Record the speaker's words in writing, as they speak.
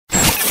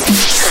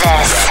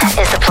This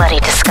is the Bloody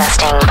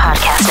Disgusting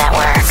Podcast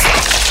Network.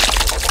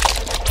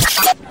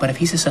 But if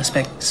he's a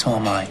suspect, so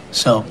am I.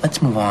 So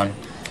let's move on.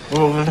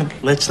 Well,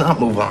 let's not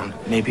move on.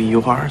 Maybe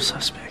you are a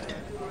suspect.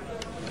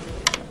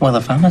 Well,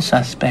 if I'm a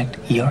suspect,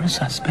 you're a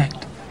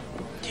suspect.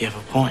 You have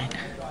a point.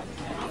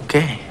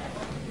 Okay.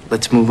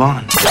 Let's move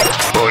on.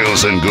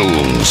 Boils and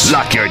ghouls,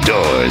 lock your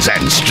doors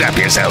and strap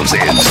yourselves in.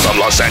 From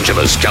Los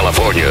Angeles,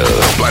 California,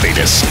 Bloody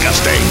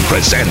Disgusting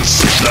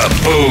presents the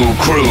Boo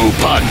Crew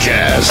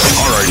Podcast.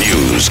 Horror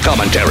news,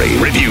 commentary,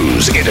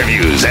 reviews,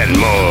 interviews, and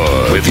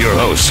more. With your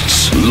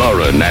hosts,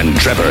 Lauren and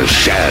Trevor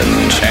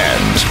Shand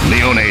and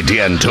Leone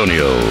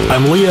D'Antonio.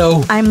 I'm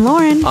Leo. I'm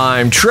Lauren.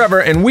 I'm Trevor,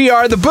 and we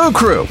are the Boo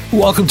Crew.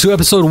 Welcome to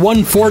episode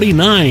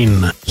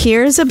 149.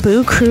 Here's a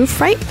Boo Crew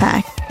Fright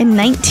Pack. In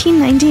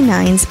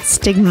 1999's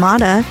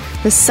Stigmata,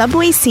 the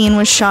subway scene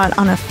was shot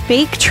on a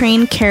fake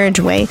train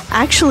carriageway,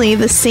 actually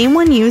the same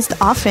one used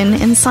often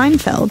in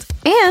Seinfeld.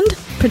 And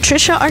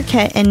Patricia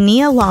Arquette and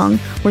Nia Long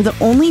were the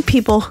only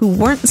people who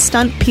weren't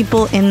stunt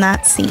people in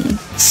that scene.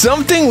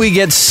 Something we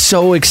get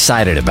so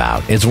excited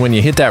about is when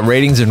you hit that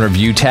ratings and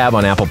review tab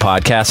on Apple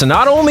Podcasts and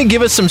not only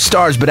give us some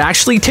stars, but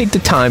actually take the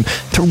time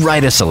to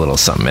write us a little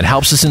something. It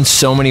helps us in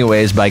so many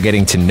ways by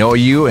getting to know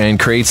you and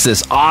creates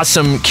this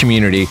awesome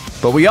community.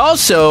 But we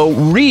also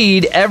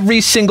read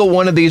every single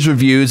one of these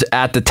reviews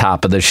at the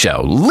top of the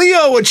show.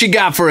 Leo, what you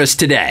got for us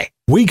today?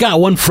 We got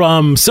one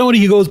from somebody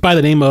who goes by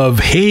the name of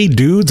Hey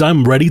Dudes,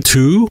 I'm Ready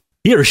To.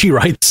 He or she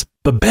writes,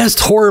 the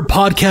best horror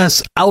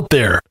podcast out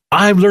there.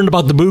 I've learned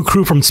about the Boo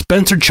Crew from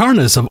Spencer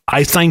Charnas of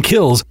Einstein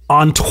Kills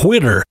on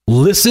Twitter.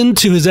 Listened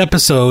to his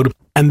episode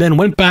and then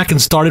went back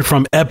and started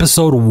from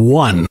episode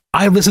 1.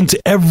 I've listened to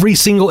every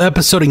single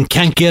episode and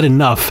can't get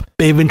enough.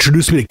 They've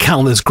introduced me to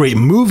countless great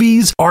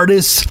movies,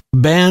 artists,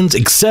 bands,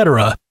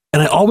 etc.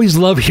 And I always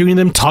love hearing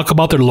them talk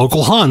about their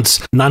local haunts,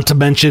 not to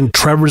mention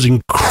Trevor's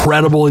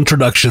incredible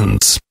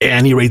introductions.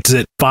 And he rates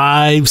it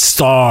 5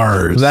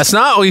 stars. That's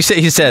not what he said.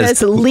 He says,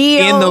 That's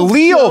Leo. in the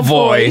Leo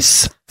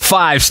voice,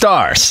 5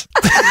 stars.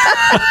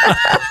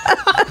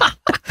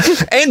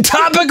 And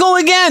topical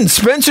again,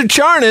 Spencer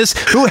Charnas,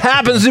 who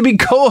happens to be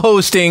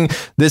co-hosting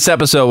this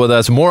episode with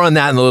us. More on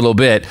that in a little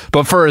bit.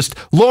 But first,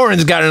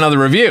 Lauren's got another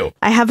review.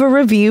 I have a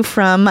review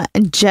from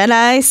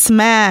Jedi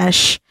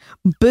Smash.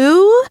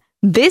 Boo,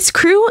 this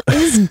crew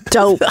is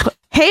dope.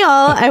 Hey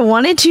all, I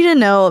wanted you to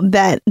know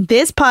that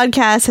this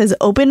podcast has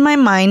opened my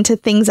mind to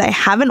things I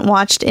haven't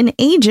watched in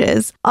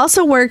ages.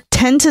 Also work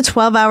 10 to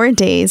 12 hour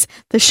days.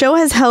 The show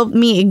has helped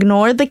me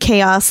ignore the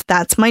chaos,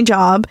 that's my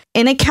job,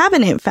 in a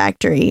cabinet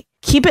factory.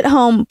 Keep it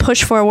home,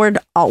 push forward,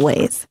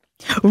 always.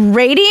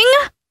 Rating?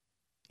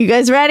 You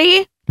guys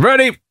ready?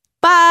 Ready?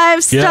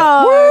 5 stars.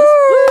 Yeah. Woo!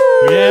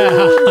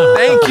 Yeah.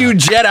 Thank you,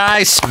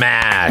 Jedi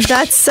Smash.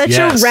 That's such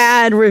a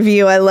rad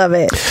review. I love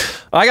it.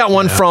 I got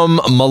one from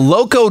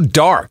Maloko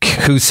Dark,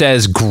 who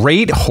says,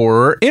 great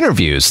horror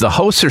interviews. The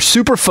hosts are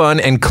super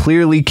fun and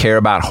clearly care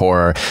about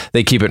horror.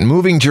 They keep it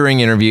moving during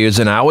interviews,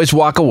 and I always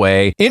walk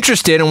away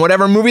interested in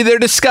whatever movie they're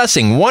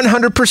discussing.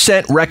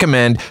 100%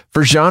 recommend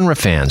for genre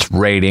fans.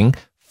 Rating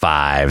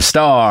 5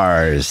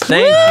 stars.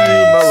 Thank you,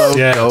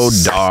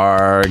 Maloko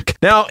Dark.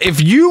 Now,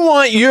 if you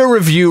want your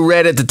review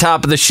read at the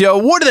top of the show,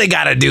 what do they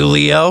got to do,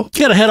 Leo?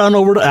 You gotta head on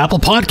over to Apple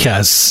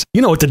Podcasts.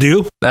 You know what to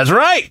do. That's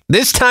right.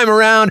 This time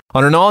around,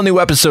 on an all-new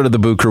episode of The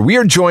Boo Crew, we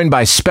are joined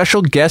by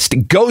special guest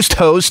ghost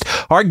host,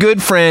 our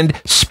good friend,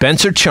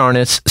 Spencer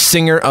Charnas,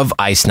 singer of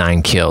Ice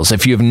Nine Kills.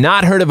 If you have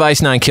not heard of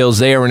Ice Nine Kills,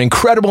 they are an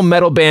incredible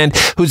metal band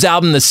whose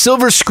album, The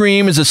Silver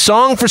Scream, is a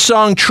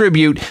song-for-song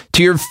tribute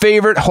to your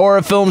favorite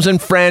horror films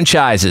and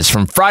franchises,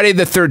 from Friday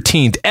the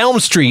 13th, Elm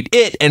Street,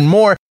 It, and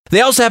more. They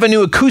also have a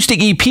new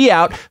acoustic EP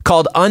out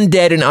called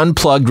Undead and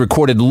Unplugged,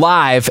 recorded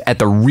live at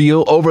the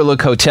Real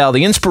Overlook Hotel.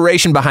 The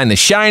inspiration behind The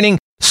Shining.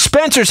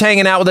 Spencer's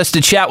hanging out with us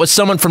to chat with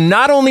someone from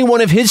not only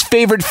one of his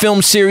favorite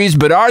film series,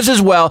 but ours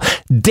as well,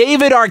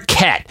 David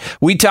Arquette.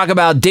 We talk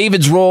about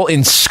David's role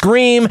in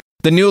Scream,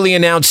 the newly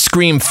announced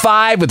Scream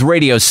 5 with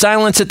Radio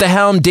Silence at the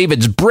helm,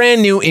 David's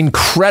brand new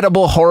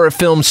incredible horror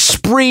film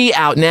Spree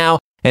out now,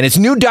 and its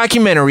new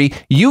documentary,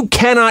 You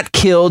Cannot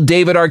Kill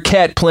David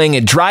Arquette, playing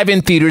at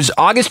drive-in theaters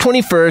August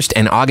 21st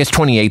and August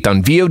 28th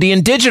on VOD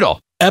and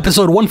digital.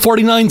 Episode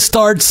 149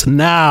 starts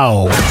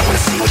now.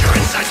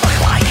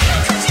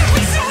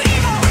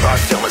 Our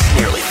film is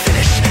nearly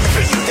finished. For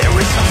you, there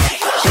is no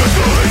sequel.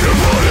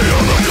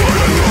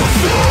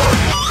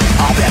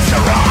 All bets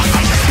are off.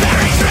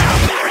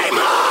 Bury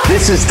more.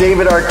 This is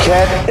David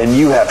Arquette, and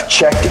you have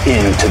checked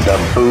into the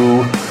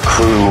Boo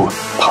Crew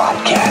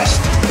Podcast.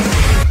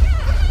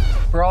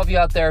 For all of you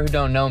out there who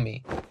don't know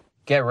me,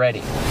 get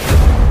ready.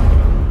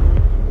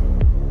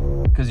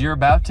 Because you're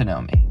about to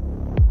know me.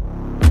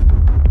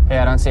 Hey,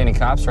 I don't see any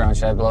cops around.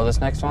 Should I blow this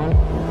next one?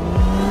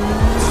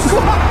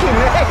 Fucking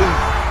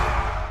hey!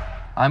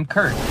 I'm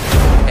Kurt.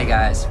 Hey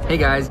guys. Hey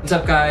guys. What's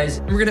up,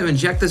 guys? We're gonna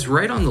inject this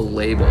right on the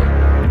label.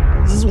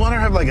 Does this water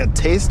have like a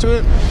taste to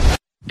it?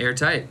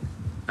 Airtight.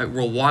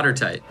 Well,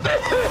 watertight.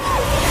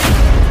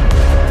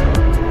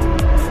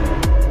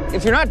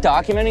 If you're not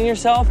documenting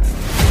yourself,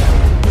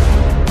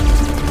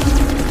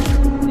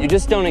 you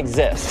just don't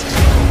exist.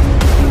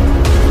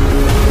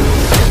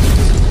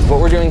 What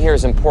we're doing here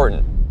is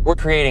important. We're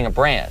creating a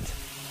brand.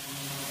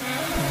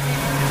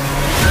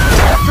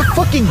 Your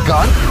fucking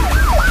gun?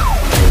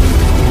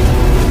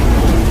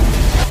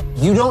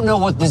 You don't know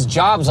what this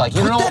job's like.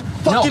 You don't know. That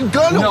fucking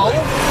gun away.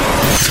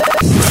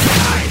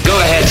 Go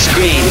ahead,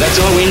 scream. That's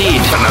all we need.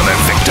 Another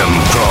victim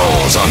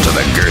crawls onto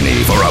the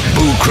gurney for a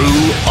Boo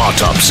Crew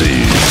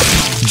autopsy.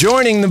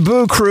 Joining the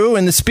Boo Crew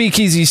in the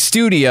Speakeasy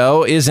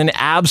studio is an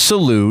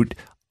absolute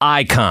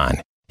icon.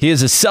 He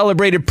is a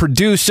celebrated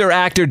producer,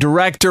 actor,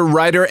 director,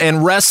 writer,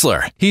 and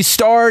wrestler. He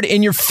starred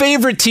in your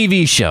favorite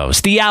TV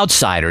shows, The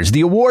Outsiders,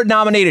 the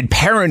award-nominated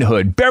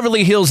Parenthood,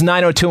 Beverly Hills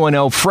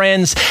 90210,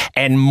 Friends,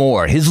 and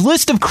more. His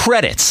list of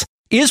credits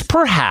is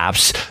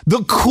perhaps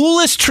the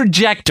coolest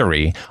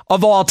trajectory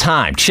of all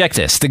time. Check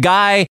this. The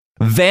guy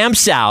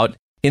vamps out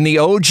in the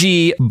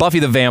OG Buffy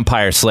the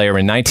Vampire Slayer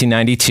in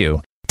 1992.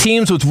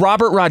 Teams with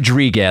Robert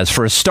Rodriguez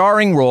for a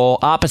starring role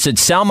opposite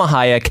Salma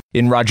Hayek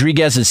in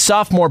Rodriguez's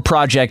sophomore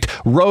project,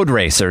 Road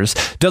Racers,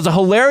 does a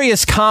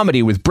hilarious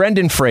comedy with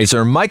Brendan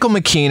Fraser, Michael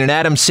McKean, and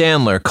Adam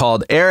Sandler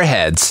called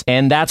Airheads,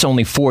 and that's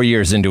only 4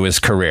 years into his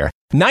career.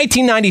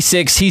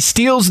 1996, he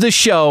steals the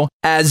show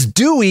as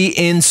Dewey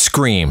in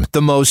Scream,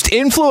 the most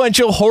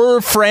influential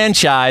horror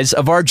franchise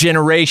of our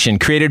generation,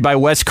 created by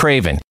Wes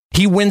Craven.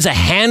 He wins a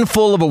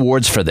handful of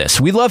awards for this.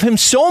 We love him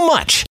so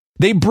much.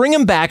 They bring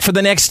him back for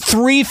the next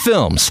 3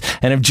 films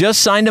and have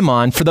just signed him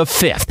on for the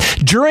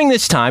 5th. During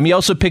this time, he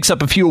also picks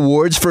up a few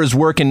awards for his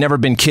work in Never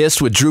Been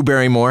Kissed with Drew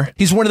Barrymore.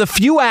 He's one of the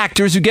few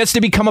actors who gets to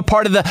become a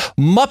part of the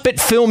Muppet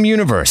Film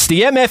Universe,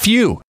 the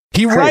MFU.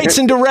 He writes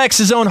and directs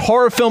his own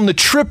horror film, The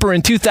Tripper,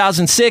 in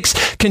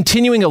 2006,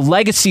 continuing a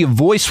legacy of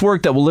voice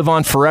work that will live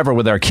on forever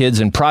with our kids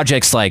in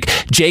projects like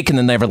Jake and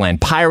the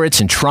Neverland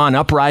Pirates and Tron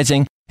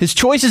Uprising. His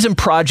choices and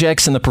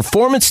projects and the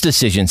performance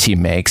decisions he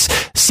makes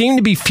seem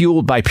to be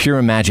fueled by pure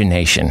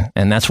imagination,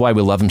 and that's why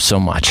we love him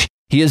so much.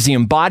 He is the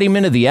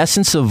embodiment of the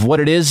essence of what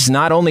it is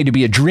not only to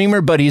be a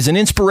dreamer, but he's an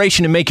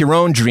inspiration to make your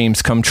own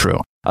dreams come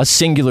true. A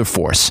singular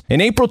force.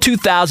 In April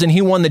 2000,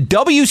 he won the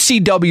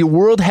WCW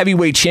World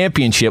Heavyweight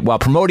Championship while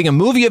promoting a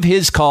movie of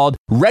his called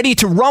Ready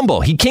to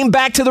Rumble. He came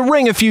back to the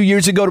ring a few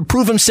years ago to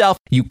prove himself.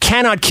 You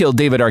Cannot Kill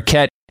David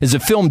Arquette is a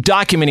film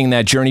documenting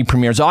that journey,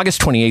 premieres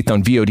August 28th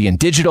on VOD and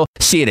digital.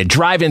 See it at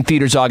drive-in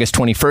theaters August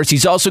 21st.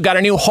 He's also got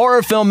a new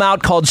horror film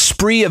out called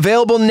Spree,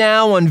 available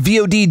now on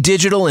VOD,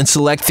 digital, and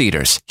select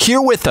theaters.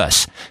 Here with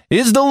us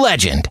is the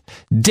legend,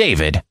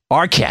 David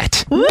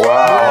Arquette.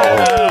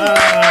 Wow.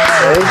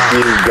 Thank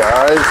you,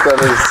 guys.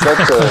 That is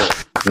such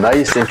a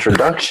nice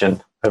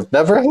introduction. I've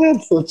never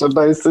had such a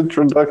nice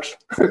introduction.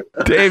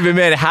 David,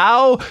 man,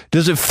 how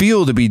does it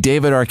feel to be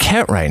David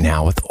Arquette right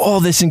now with all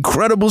this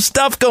incredible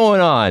stuff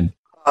going on?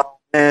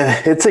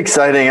 It's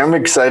exciting. I'm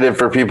excited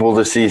for people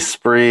to see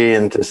Spree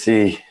and to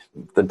see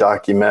the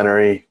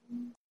documentary.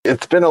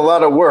 It's been a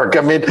lot of work.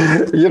 I mean,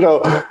 you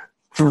know,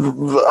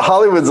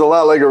 Hollywood's a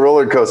lot like a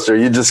roller coaster.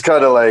 You just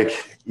kind of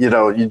like, you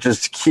know, you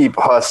just keep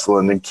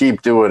hustling and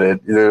keep doing it.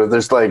 You know,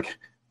 there's like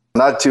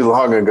not too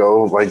long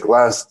ago, like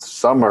last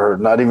summer,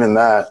 not even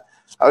that,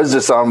 I was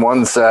just on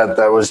one set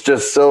that was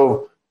just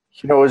so,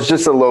 you know, it's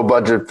just a low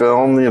budget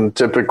film, you know,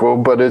 typical,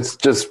 but it's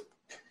just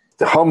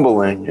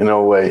humbling in a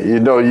way. You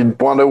know, you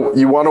want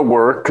to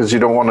work because you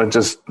don't want to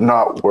just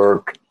not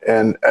work.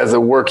 And as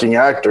a working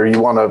actor, you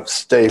want to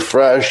stay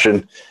fresh,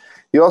 and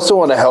you also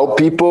want to help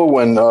people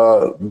when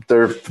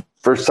they're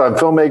first time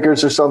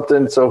filmmakers or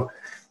something. So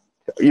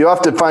you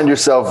have to find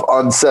yourself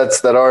on sets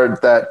that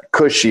aren't that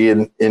cushy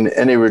in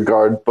any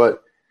regard,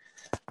 but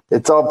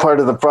it's all part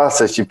of the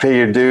process. You pay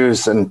your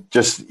dues, and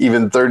just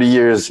even 30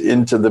 years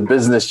into the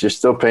business, you're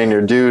still paying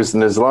your dues.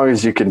 And as long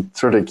as you can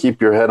sort of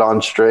keep your head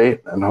on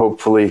straight and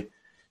hopefully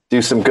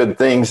do some good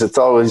things, it's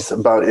always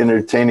about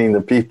entertaining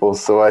the people.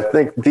 So I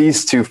think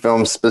these 2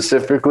 films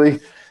specifically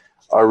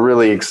are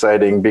really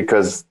exciting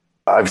because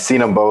I've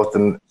seen them both,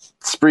 and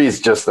Spree is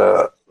just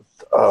a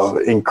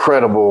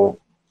incredible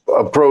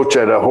approach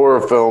at a horror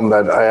film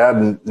that I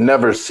hadn't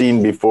never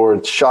seen before.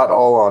 It's shot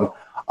all on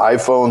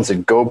iPhones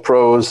and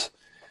GoPros,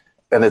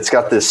 and it's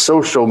got this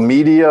social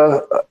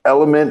media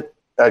element.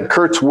 At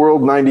Kurt's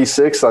World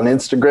 96 on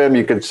Instagram,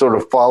 you could sort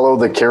of follow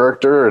the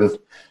character and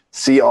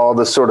see all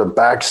the sort of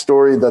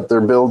backstory that they're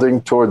building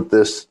toward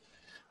this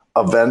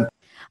event.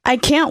 I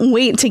can't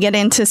wait to get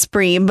into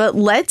Spree, but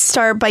let's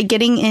start by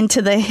getting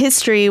into the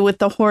history with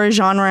the horror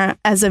genre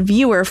as a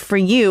viewer for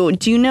you.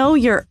 Do you know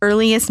your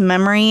earliest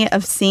memory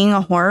of seeing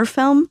a horror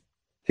film?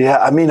 Yeah,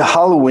 I mean,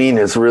 Halloween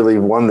is really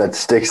one that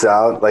sticks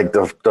out, like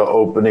the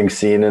opening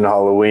scene in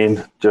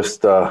Halloween,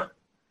 just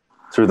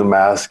through the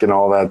mask and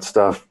all that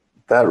stuff.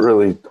 That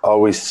really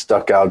always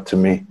stuck out to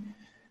me.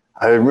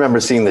 I remember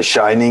seeing The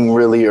Shining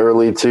really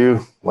early too,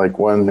 like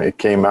when it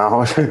came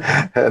out.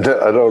 And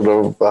I don't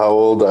know how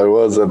old I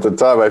was at the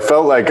time. I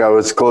felt like I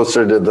was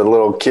closer to the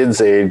little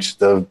kids' age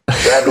than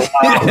anything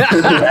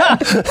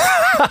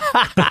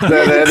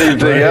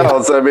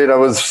else. I mean, I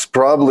was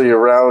probably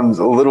around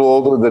a little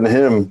older than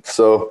him.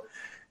 So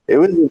it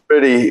was a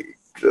pretty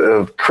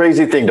a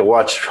crazy thing to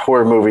watch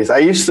horror movies. I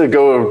used to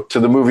go to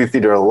the movie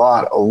theater a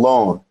lot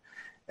alone,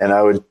 and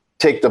I would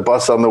take the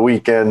bus on the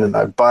weekend and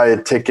I'd buy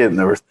a ticket, and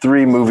there were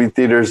 3 movie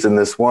theaters in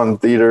this one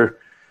theater.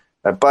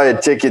 I'd buy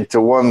a ticket to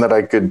one that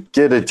I could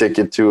get a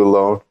ticket to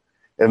alone.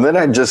 And then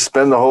I'd just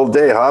spend the whole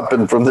day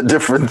hopping from the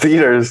different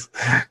theaters.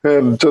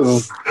 And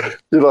just,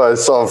 I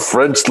saw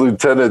French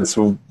Lieutenant's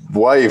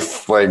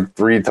wife like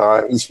 3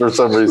 times for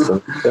some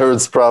reason. There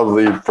was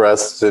probably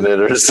breasts in it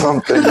or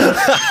something. But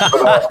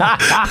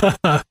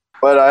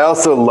I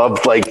also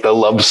loved like the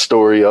love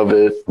story of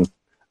it.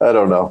 I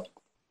don't know.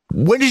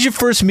 When did you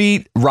first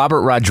meet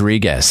Robert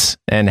Rodriguez,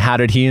 and how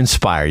did he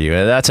inspire you?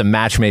 That's a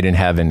match made in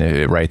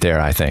heaven right there,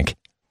 I think.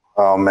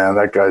 Oh, man,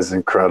 that guy's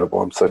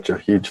incredible. I'm such a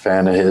huge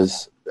fan of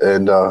his.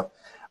 And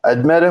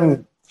I'd met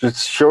him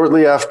just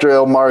shortly after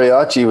El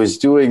Mariachi was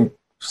doing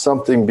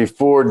something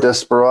before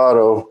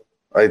Desperado,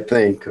 I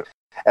think.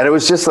 And it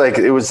was just like,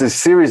 it was a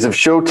series of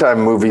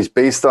Showtime movies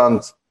based on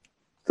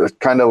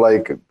kind of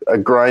like a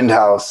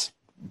Grindhouse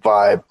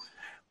vibe,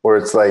 where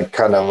it's like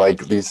kind of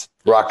like these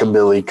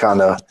rockabilly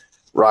kind of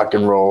rock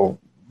and roll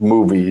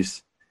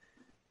movies.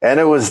 And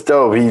it was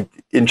dope. He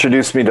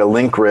introduced me to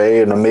Link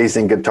Ray, an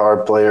amazing guitar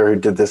player who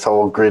did this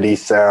whole gritty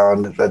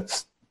sound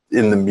that's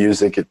in the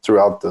music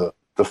throughout the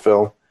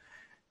film.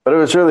 But it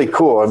was really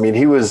cool. I mean,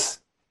 he was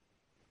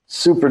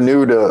super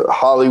new to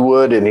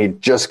Hollywood, and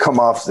he'd just come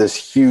off this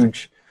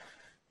huge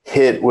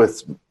hit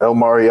with El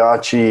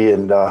Mariachi,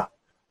 and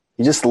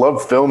he just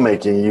loved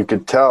filmmaking. You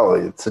could tell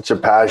it's such a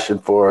passion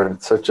for it.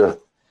 It's such a,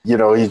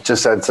 he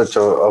just had such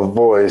a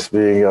voice,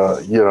 being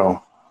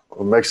a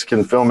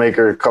Mexican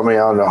filmmaker coming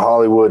out into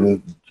Hollywood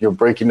and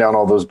breaking down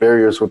all those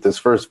barriers with his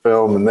first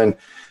film, and then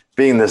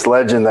being this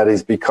legend that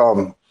he's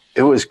become.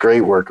 It was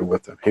great working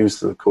with him. He was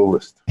the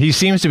coolest. He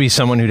seems to be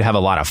someone who'd have a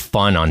lot of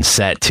fun on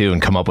set too,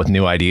 and come up with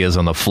new ideas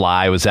on the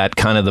fly. Was that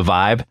kind of the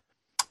vibe?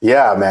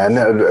 Yeah, man.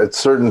 At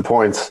certain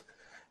points,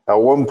 at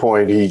one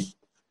point we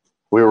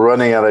were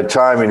running out of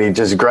time, and he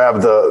just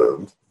grabbed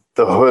the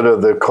hood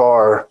of the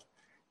car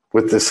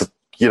with this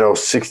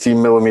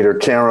 16 millimeter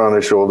camera on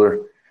his shoulder.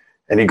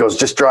 And he goes,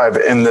 just drive.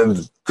 And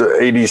then the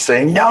AD's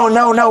saying,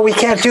 no, we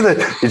can't do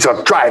that. He's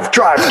like, drive.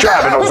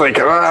 And I was like,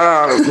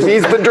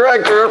 he's the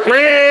director.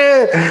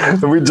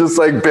 And we just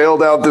like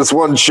bailed out this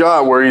one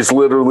shot where he's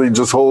literally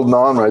just holding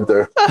on right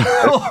there.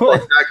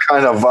 Like that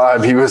kind of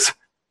vibe.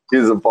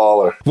 He's a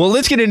baller. Well,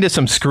 let's get into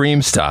some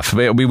Scream stuff.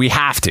 We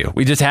have to.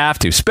 We just have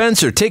to.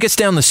 Spencer, take us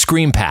down the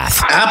Scream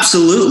path.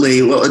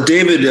 Absolutely. Well,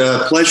 David,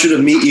 pleasure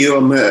to meet you.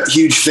 I'm a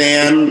huge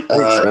fan.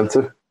 Thanks,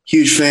 Spencer.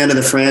 Huge fan of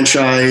the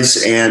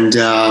franchise. And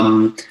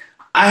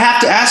I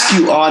have to ask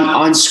you,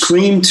 on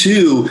Scream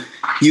 2,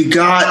 you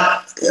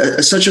got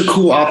such a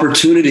cool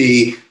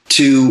opportunity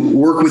to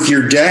work with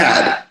your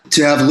dad,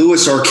 to have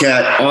Louis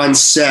Arquette on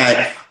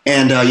set.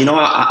 And,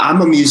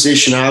 I'm a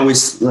musician. I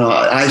always,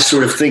 I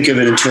sort of think of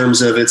it in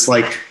terms of it's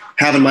like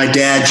having my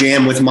dad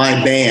jam with my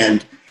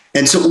band.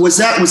 And so was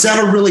that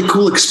a really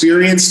cool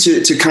experience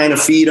to kind of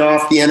feed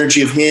off the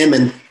energy of him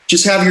and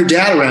just have your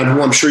dad around,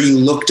 who I'm sure you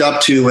looked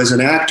up to as an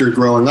actor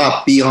growing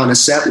up, be on a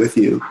set with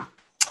you?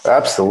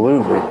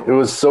 Absolutely. It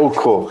was so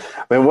cool.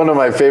 I mean, one of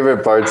my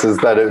favorite parts is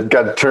that it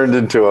got turned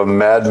into a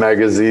Mad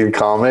Magazine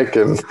comic.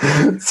 And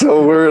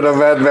so we're in a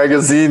Mad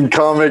Magazine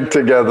comic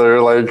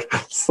together, like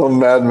some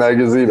Mad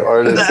Magazine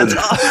artist.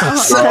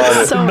 That's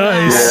so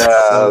nice.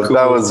 Yeah, so cool.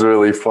 That was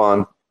really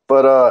fun.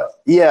 But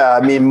yeah,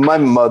 I mean, my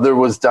mother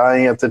was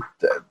dying at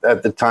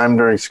the time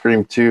during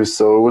Scream 2.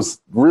 So it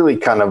was really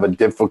kind of a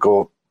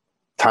difficult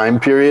time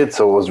period.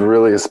 So it was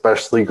really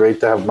especially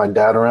great to have my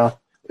dad around.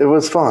 It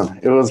was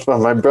fun.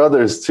 My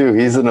brother's too.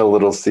 He's in a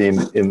little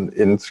scene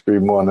in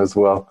Scream 1 as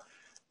well.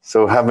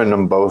 So having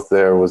them both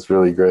there was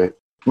really great.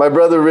 My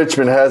brother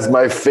Richmond has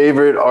my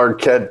favorite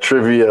Arquette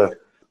trivia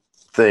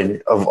thing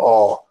of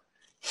all.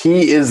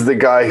 He is the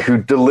guy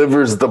who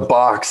delivers the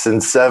box in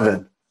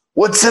 7.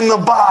 What's in the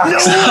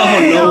box?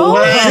 No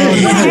way.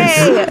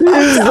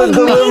 He's the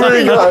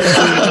delivery guy.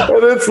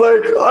 And it's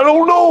like, I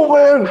don't know,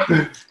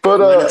 man.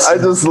 But I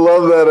just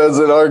love that as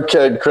an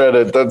Arquette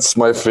credit. That's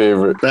my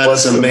favorite.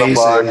 That's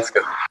amazing.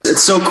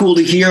 It's so cool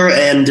to hear.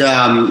 And,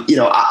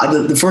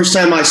 the first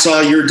time I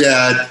saw your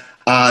dad,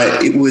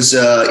 it was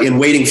in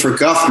Waiting for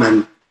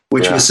Guffman,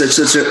 which was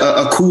such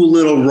a cool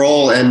little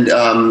role. And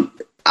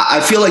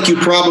I feel like you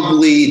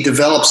probably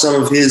developed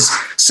some of his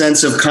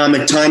sense of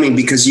comic timing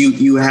because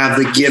you have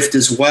the gift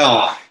as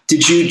well. Do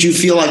you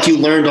feel like you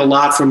learned a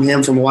lot from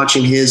him from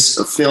watching his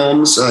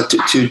films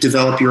to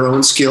develop your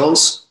own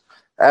skills?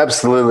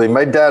 Absolutely.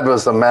 My dad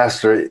was a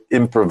master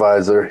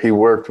improviser. He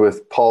worked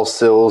with Paul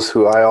Sills,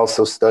 who I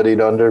also studied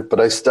under,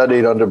 but I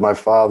studied under my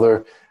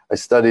father. I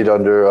studied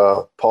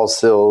under Paul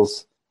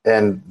Sills,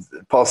 and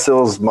Paul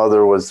Sills'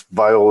 mother was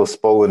Viola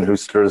Spolin, who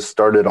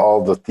started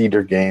all the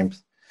theater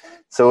games.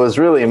 So it was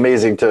really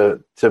amazing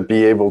to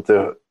be able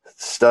to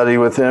study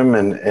with him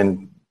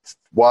and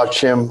watch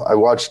him. I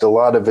watched a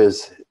lot of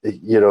his,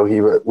 he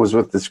was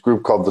with this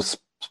group called the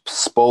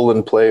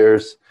Spolin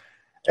Players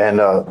and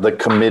the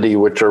Committee,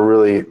 which are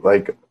really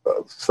like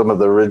some of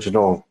the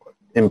original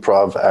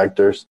improv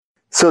actors.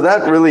 So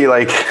that really,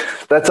 like,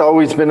 that's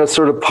always been a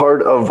sort of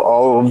part of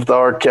all of the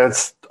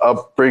Arquette's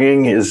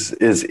upbringing is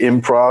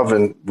improv,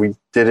 and we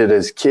did it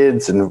as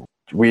kids, and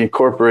we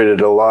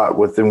incorporated a lot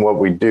within what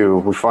we do.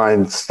 We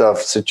find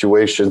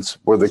situations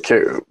where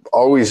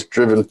always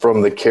driven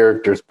from the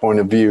character's point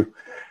of view.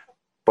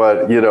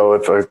 But, you know,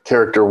 if a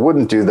character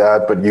wouldn't do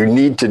that, but you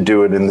need to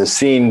do it in the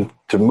scene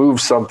to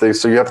move something,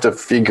 so you have to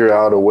figure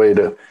out a way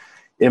to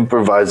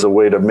improvise a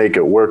way to make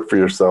it work for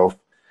yourself.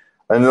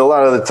 And a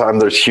lot of the time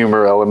there's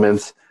humor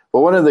elements.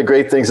 But one of the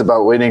great things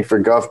about Waiting for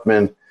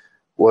Guffman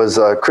was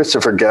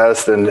Christopher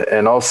Guest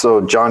and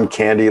also John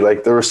Candy.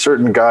 Like, there were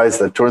certain guys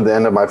that toward the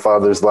end of my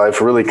father's life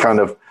really kind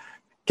of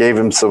gave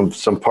him some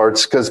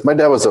parts, because my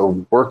dad was a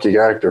working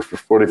actor for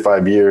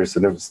 45 years,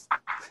 and it was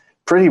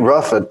pretty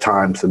rough at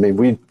times. I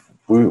mean,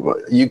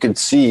 you could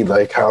see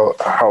like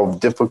how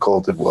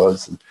difficult it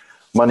was. And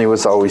money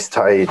was always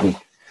tight. And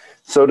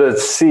so to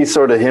see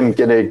sort of him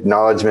get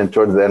acknowledgement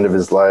toward the end of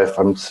his life,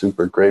 I'm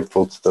super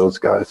grateful to those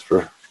guys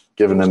for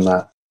giving him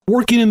that.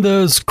 Working in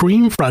the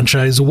Scream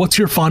franchise, what's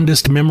your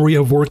fondest memory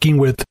of working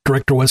with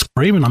director Wes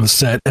Craven on the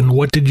set, and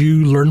what did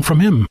you learn from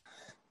him?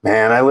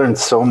 Man, I learned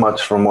so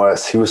much from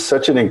Wes. He was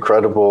such an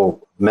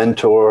incredible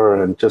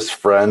mentor and just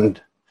friend,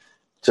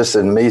 just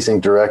an amazing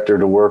director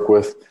to work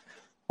with.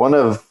 One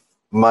of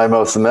my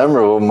most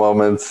memorable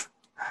moments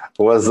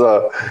was,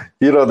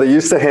 they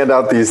used to hand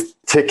out these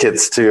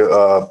tickets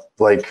to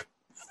like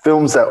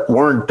films that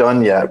weren't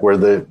done yet,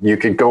 where you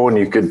could go and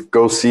you could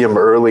go see them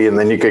early, and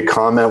then you could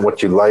comment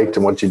what you liked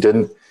and what you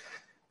didn't.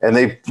 And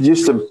they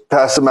used to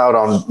pass them out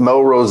on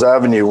Melrose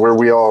Avenue, where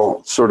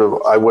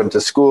I went to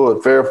school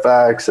at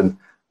Fairfax, and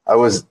I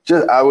was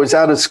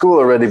out of school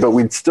already, but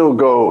we'd still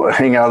go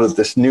hang out at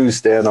this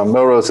newsstand on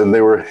Melrose, and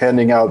they were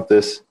handing out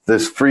this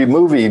free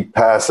movie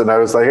pass. And I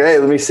was like, hey,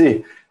 let me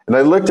see. And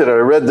I looked at it, I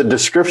read the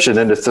description,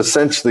 and it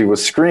essentially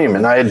was Scream,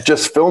 and I had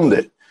just filmed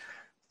it.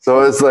 So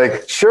I was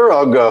like, sure,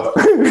 I'll go.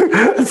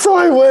 So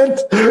I went,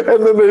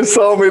 and then they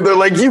saw me. They're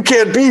like, you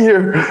can't be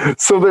here.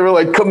 So they were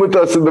like, come with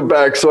us in the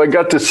back. So I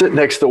got to sit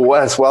next to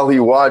Wes while he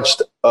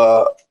watched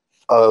a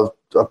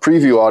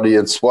preview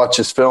audience watch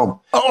his film.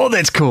 Oh,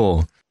 that's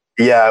cool.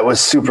 Yeah, it was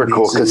super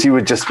cool, because he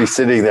would just be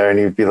sitting there and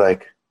he'd be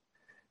like,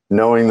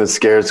 knowing the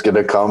scare's going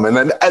to come. And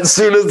then as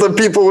soon as the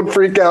people would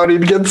freak out,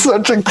 he'd get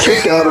such a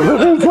kick out of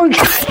it.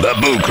 The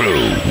Boo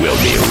Crew will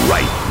be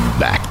right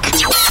back.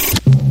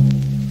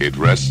 It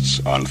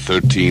rests on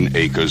 13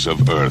 acres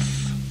of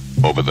earth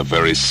over the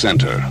very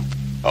center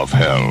of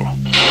hell.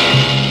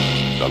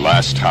 The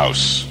last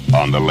house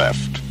on the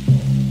left.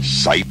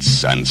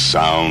 Sights and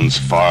sounds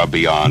far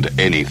beyond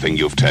anything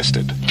you've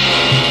tested.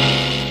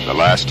 The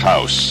last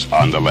house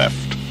on the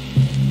left.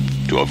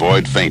 To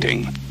avoid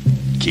fainting,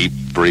 keep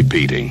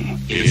repeating.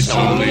 It's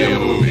only a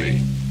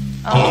movie.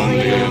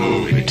 Only a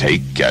movie.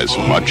 Take as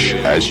much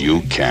as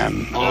you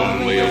can.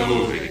 Only a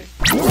movie.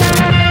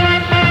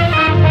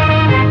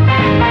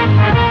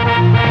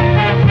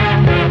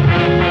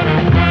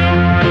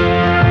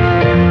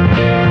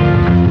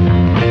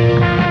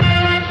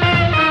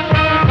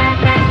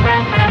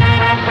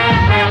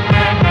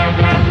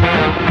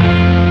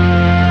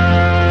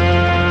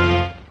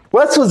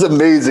 Wes was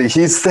amazing.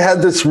 He's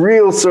had this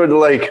real sort of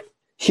like,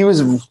 he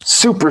was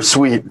super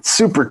sweet,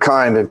 super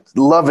kind and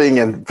loving,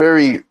 and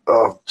very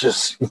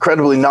just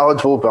incredibly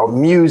knowledgeable about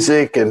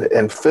music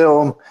and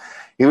film.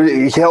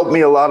 He helped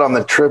me a lot on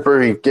the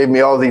Tripper. He gave me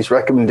all these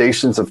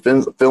recommendations of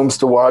films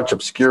to watch,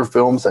 obscure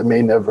films I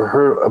may never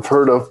have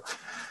heard of.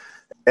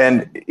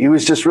 And he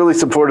was just really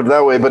supportive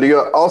that way. But he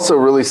also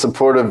really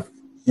supportive,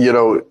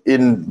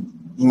 in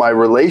my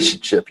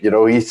relationship. He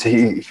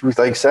was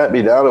like sat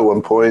me down at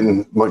one point,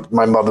 and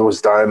my mother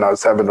was dying, and I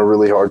was having a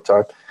really hard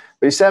time.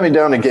 But he sat me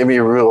down and gave me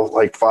a real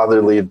like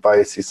fatherly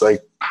advice. He's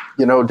like,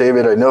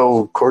 David, I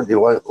know Courtney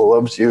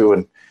loves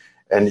you,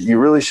 and you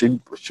really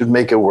should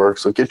make it work.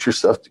 So get your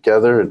stuff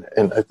together,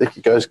 and I think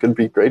you guys could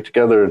be great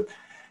together, and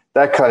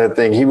that kind of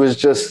thing. He was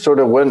just sort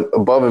of went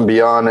above and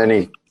beyond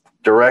any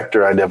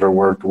director I'd ever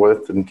worked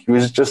with, and he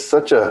was just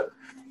such a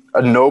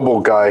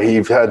noble guy. He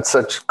had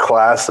such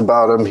class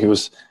about him. He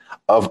was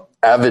an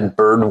avid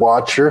bird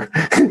watcher,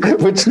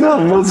 which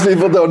most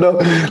people don't know.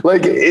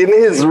 Like in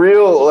his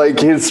real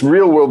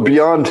world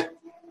beyond,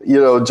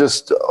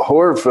 just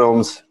horror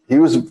films, he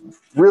was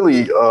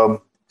really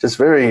just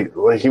very,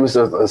 like, he was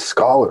a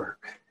scholar.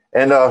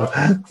 And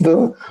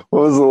what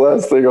was the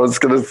last thing I was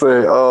going to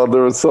say?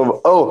 There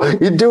was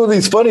he'd do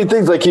these funny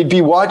things. Like he'd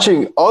be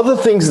watching all the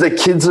things that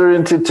kids are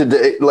into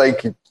today,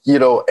 like,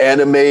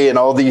 anime and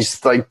all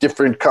these like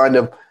different kind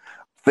of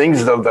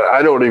things that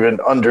I don't even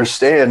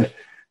understand.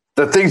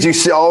 The things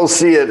you all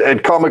see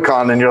at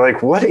Comic-Con, and you're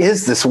like, what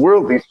is this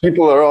world? These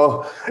people are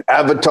all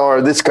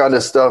Avatar, this kind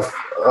of stuff,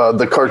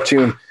 the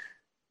cartoon.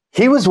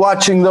 He was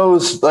watching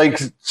those like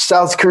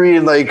South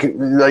Korean,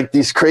 like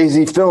these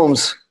crazy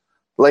films.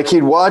 Like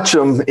he'd watch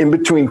them in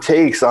between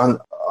takes on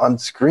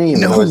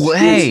screen. No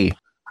way.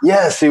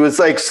 Yes, he was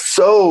like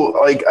so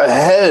like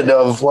ahead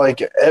of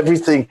like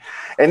everything,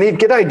 and he'd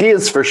get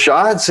ideas for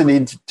shots, and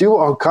he'd do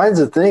all kinds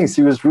of things.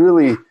 He was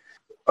really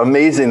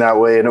amazing that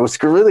way. And it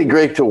was really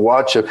great to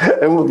watch him.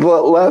 And the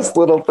last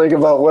little thing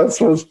about Wes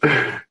was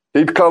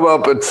he'd come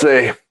up and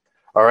say,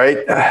 all right,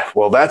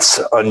 well, that's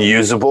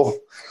unusable.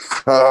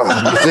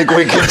 You think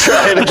we can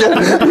try it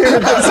again? He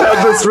would just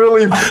have this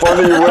really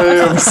funny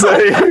way of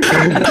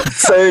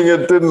saying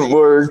it didn't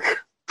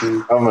work.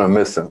 I'm going to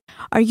miss him.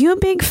 Are you a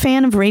big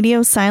fan of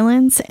Radio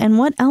Silence? And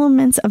what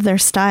elements of their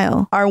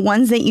style are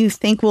ones that you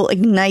think will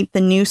ignite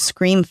the new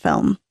Scream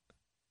film?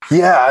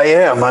 Yeah, I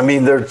am. I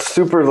mean, they're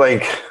super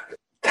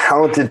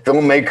talented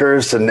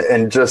filmmakers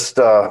and just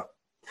you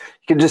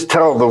can just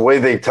tell the way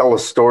they tell a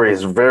story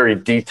is very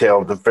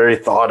detailed, very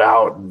thought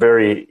out,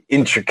 very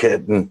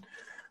intricate, and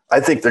I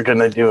think they're going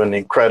to do an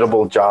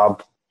incredible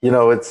job. You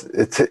know, it's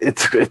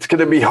going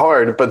to be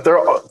hard, but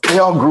they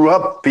all grew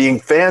up being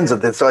fans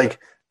of this.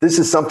 This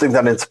is something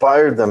that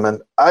inspired them,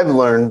 and I've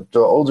learned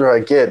the older I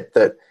get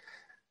that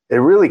it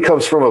really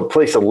comes from a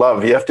place of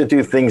love. You have to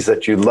do things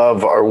that you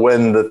love, or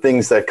when the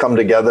things that come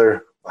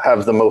together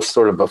have the most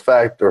sort of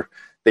effect, or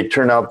they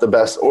turn out the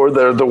best, or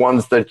they're the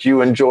ones that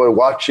you enjoy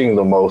watching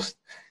the most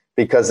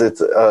because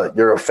it's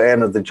you're a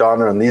fan of the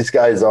genre, and these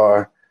guys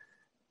are.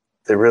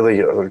 They really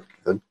are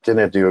going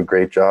to do a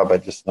great job. I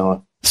just know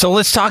it. So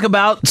let's talk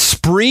about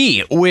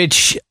Spree,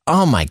 which,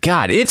 oh my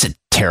God, it's a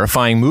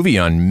terrifying movie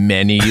on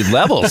many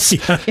levels.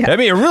 Yeah. I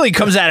mean, it really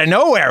comes out of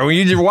nowhere.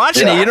 When you're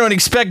watching it, you don't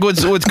expect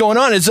what's going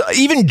on. It's,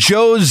 even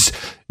Joe's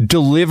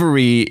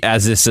delivery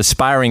as this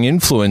aspiring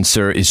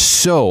influencer is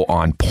so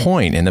on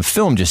point, and the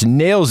film just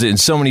nails it in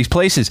so many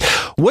places.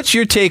 What's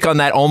your take on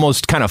that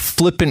almost kind of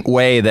flippant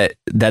way that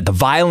the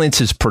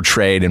violence is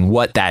portrayed and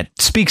what that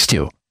speaks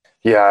to?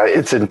 Yeah,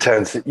 it's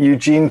intense.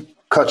 Eugene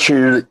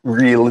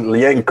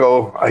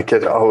Kucherienko, I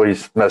get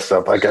always messed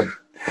up. I get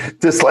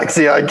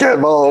dyslexia. I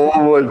get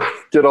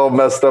all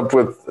messed up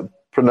with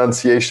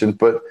pronunciation.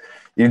 But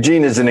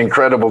Eugene is an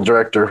incredible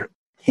director.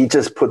 He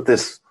just put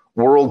this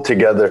world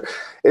together.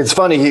 It's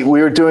funny.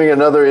 We were doing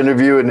another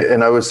interview,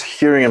 and I was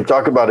hearing him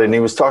talk about it. And he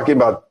was talking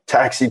about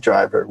Taxi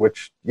Driver,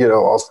 which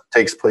also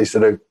takes place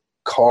in a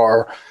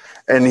car.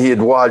 And he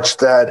had watched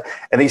that,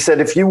 and he said,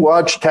 if you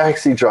watch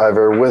Taxi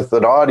Driver with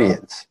an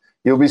audience,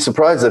 you'll be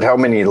surprised at how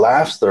many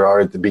laughs there are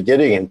at the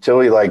beginning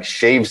until he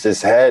shaves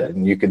his head,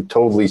 and you can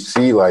totally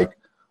see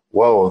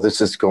whoa,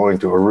 this is going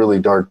to a really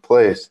dark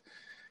place.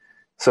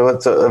 So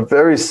it's a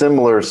very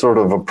similar sort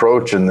of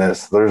approach in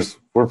this.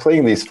 We're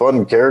playing these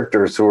fun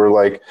characters who are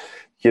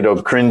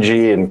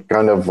cringy and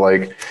kind of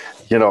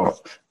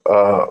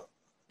a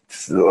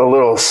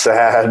little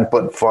sad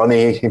but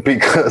funny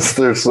because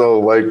they're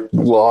so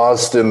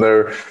lost in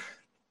their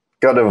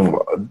kind of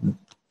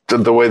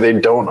the way they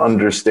don't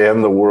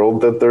understand the world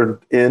that they're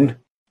in.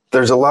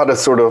 There's a lot of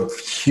sort of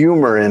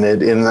humor in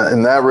it in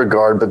that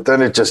regard, but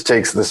then it just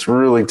takes this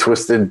really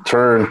twisted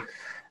turn,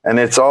 and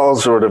it's all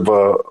sort of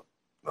a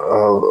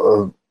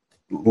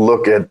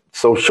look at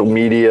social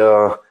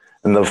media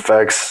and the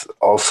effects.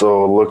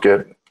 Also a look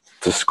at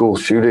the school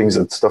shootings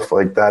and stuff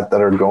like that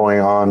are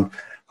going on,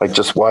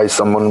 just why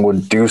someone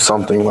would do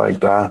something like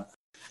that.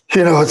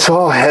 It's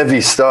all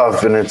heavy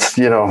stuff, and it's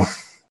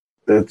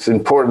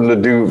important to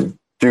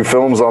do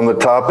films on the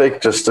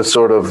topic just to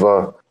sort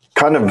of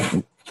kind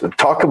of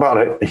talk about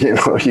it.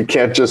 You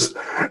can't just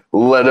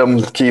let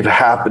them keep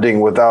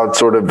happening without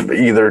sort of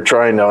either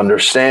trying to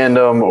understand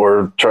them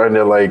or trying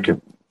to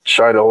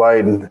shine a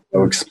light and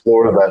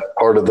explore that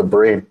part of the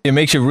brain. It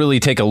makes you really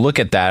take a look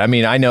at that. I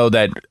mean, I know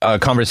that a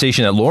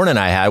conversation that Lauren and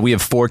I had, we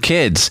have 4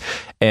 kids,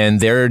 and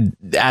they're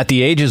at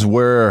the ages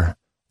where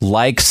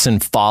likes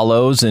and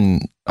follows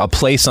and a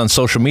place on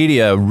social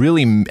media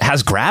really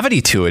has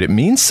gravity to it. It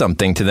means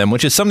something to them,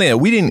 which is something that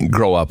we didn't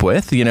grow up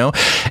with,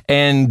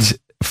 and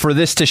for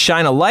this to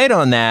shine a light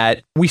on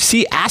that, we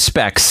see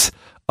aspects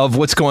of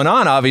what's going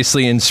on,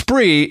 obviously, in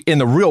Spree in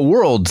the real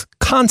world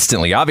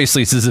constantly.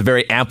 Obviously, this is a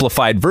very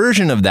amplified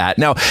version of that.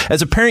 Now,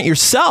 as a parent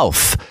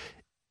yourself,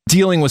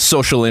 dealing with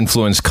social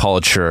influence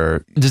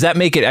culture, does that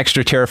make it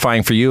extra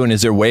terrifying for you? And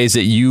is there ways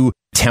that you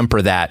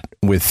temper that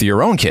with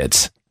your own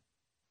kids?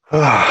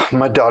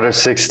 My daughter's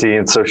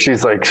 16, so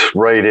she's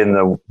right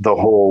in the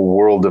whole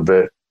world of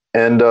it.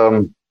 And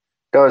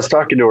I was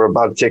talking to her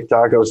about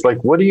TikTok. I was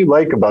like, what do you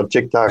like about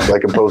TikTok,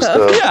 opposed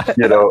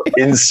to,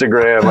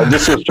 Instagram? I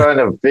just was trying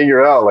to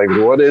figure out,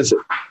 what is it?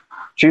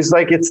 She's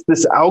like, it's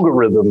this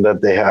algorithm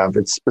that they have.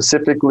 It's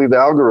specifically the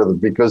algorithm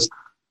because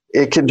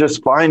it can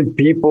just find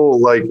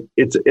people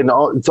it's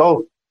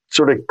all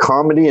sort of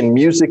comedy and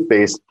music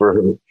based for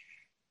her.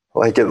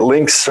 It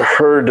links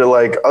her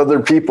to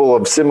other people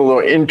of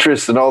similar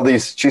interests and all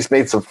these. She's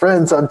made some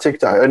friends on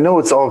TikTok. I know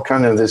it's all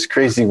kind of this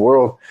crazy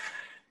world.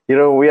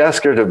 We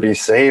ask her to be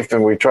safe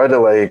and we try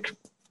to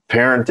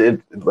parent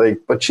it,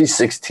 but she's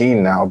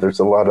 16 now. There's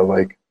a lot of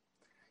I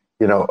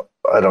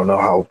don't know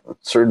how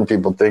certain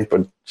people think,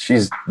 but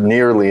she's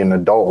nearly an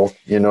adult.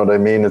 You know what I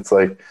mean? It's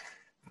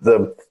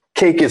the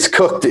cake is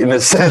cooked in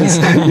a sense.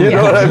 You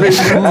know what I mean?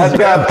 At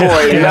that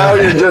point,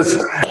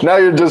 now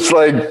you're just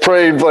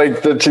praying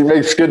that she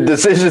makes good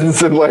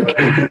decisions and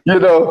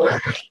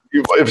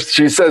if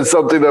she says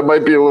something that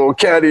might be a little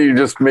catty, you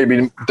just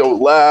maybe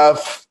don't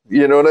laugh.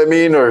 You know what I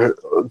mean? Or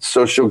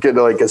so she'll get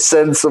like a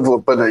sense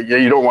of, but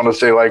you don't want to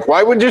say like,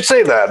 why would you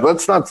say that?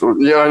 That's not,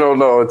 I don't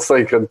know. It's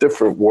like a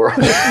different world.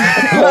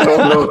 I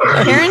don't know.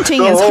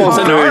 Parenting is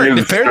hard.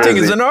 Parenting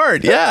is an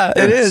art. Yeah,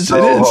 it is. So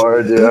it is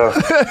hard.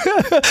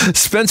 Yeah.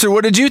 Spencer,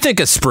 what did you think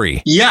of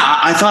Spree? Yeah,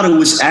 I thought it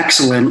was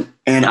excellent.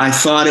 And I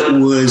thought it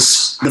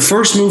was the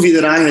first movie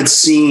that I had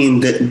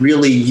seen that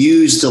really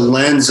used the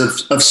lens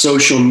of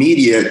social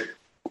media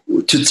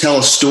to tell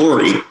a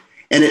story.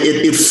 And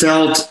it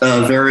felt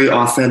very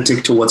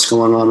authentic to what's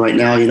going on right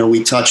now. You know,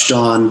 we touched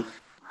on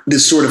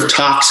this sort of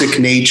toxic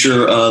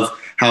nature of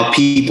how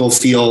people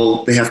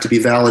feel they have to be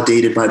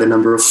validated by the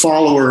number of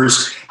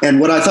followers.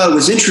 And what I thought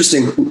was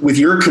interesting with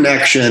your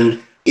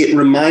connection, it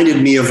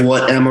reminded me of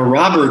what Emma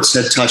Roberts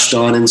had touched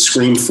on in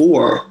Scream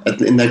 4,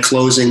 in the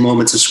closing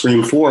moments of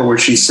Scream 4, where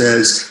she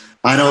says,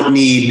 I don't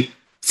need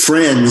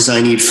friends,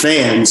 I need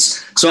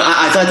fans. So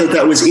I thought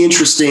that was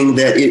interesting,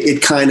 that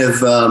it kind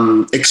of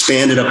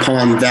expanded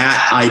upon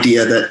that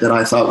idea that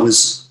I thought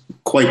was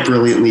quite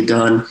brilliantly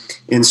done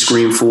in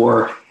Scream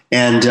 4.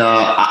 And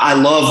I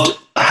loved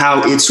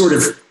how it sort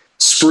of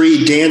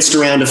Spree danced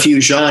around a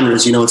few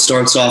genres. You know, it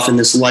starts off in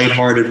this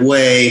lighthearted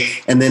way,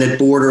 and then it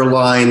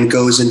borderline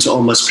goes into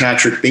almost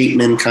Patrick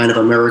Bateman kind of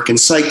American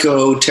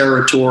Psycho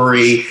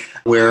territory,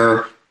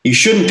 where you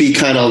shouldn't be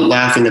kind of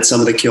laughing at some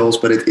of the kills,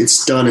 but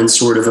it's done in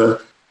sort of a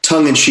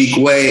tongue-in-cheek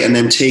way, and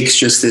then takes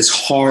just this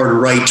hard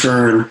right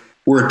turn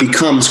where it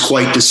becomes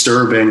quite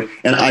disturbing.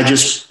 And I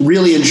just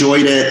really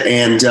enjoyed it.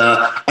 And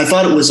I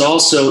thought it was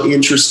also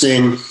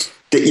interesting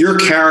that your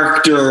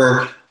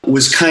character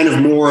was kind of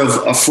more of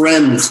a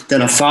friend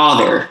than a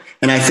father.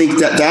 And I think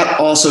that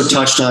also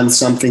touched on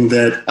something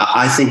that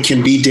I think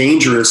can be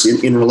dangerous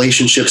in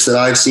relationships that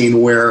I've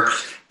seen, where,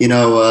 you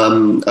know,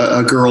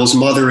 a girl's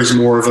mother is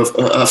more of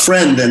a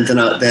friend than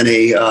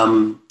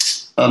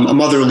a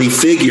motherly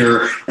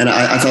figure. And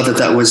I thought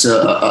that was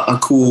a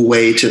cool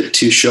way to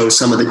show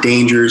some of the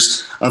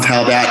dangers of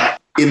how that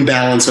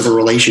imbalance of a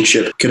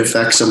relationship could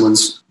affect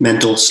someone's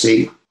mental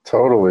state.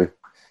 Totally.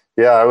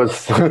 Yeah,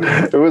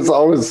 it was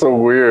always so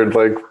weird.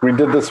 Like, we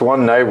did this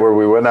one night where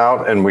we went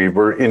out and we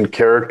were in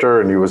character,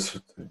 and he was,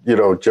 you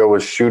know, Joe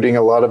was shooting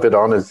a lot of it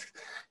on his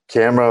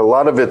camera. A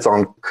lot of it's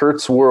on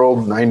Kurt's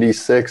World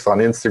 96 on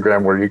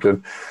Instagram, where you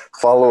could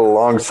follow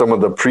along some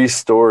of the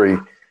pre-story.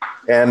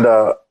 And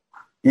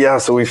yeah,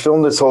 so we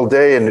filmed this whole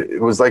day, and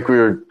it was like we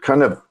were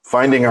kind of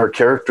finding our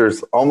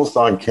characters almost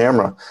on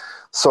camera.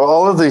 So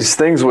all of these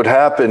things would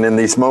happen in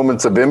these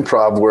moments of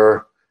improv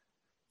where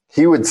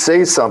he would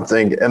say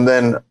something, and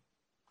then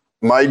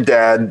my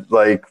dad,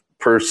 like,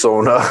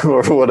 persona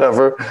or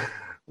whatever,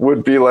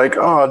 would be like,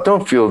 oh,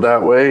 don't feel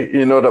that way.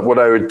 You know, that what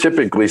I would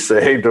typically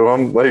say to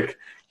him, like,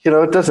 you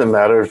know, it doesn't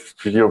matter if,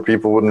 you know,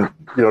 people wouldn't,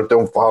 you know,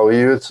 don't follow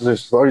you. It's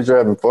as long as you're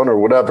having fun or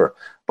whatever.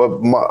 But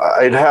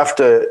I'd have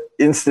to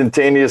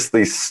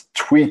instantaneously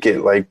tweak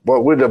it. Like,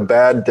 what would a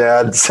bad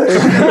dad say?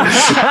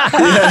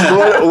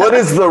 What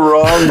is the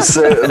wrong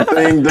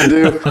thing to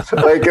do?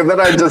 Like, and then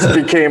I just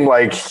became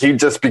like, he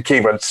just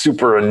became a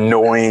super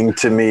annoying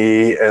to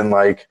me. And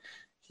like,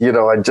 you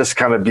know, I'd just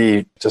kind of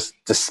be just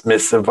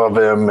dismissive of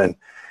him. And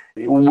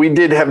we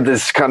did have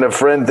this kind of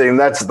friend thing.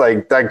 That's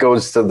like, that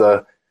goes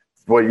to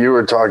what you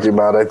were talking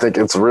about. I think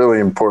it's really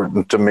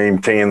important to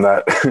maintain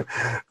that,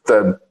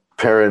 that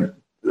parent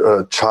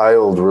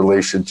child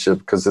relationship,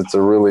 because it's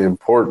a really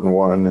important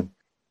one. And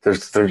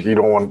there's you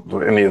don't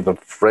want any of the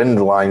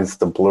friend lines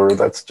to blur.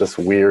 That's just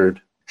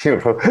weird. You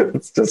know,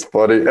 it's just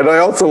funny. And I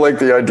also like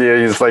the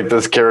idea he's like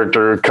this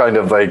character who kind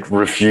of like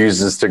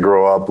refuses to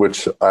grow up,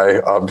 which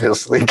I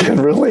obviously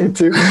can relate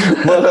to.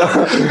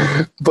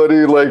 But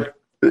he, like,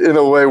 in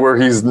a way where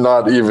he's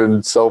not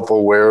even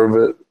self-aware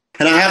of it.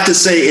 And I have to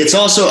say, it's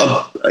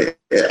also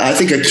I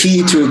think a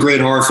key to a great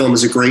horror film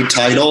is a great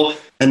title.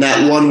 And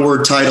that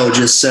one-word title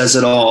just says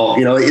it all.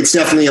 You know, it's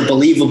definitely a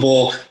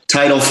believable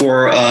title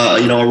for,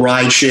 you know, a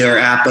rideshare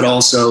app, but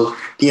also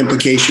the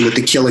implication with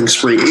the killing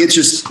spree.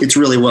 It's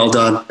really well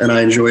done, and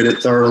I enjoyed it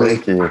thoroughly.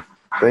 Thank you.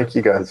 Thank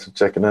you guys for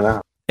checking it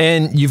out.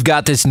 And you've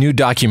got this new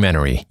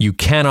documentary, You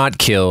Cannot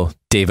Kill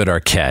David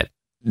Arquette.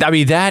 I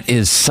mean, that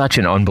is such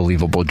an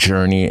unbelievable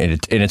journey, and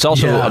it's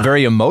also a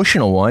very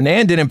emotional one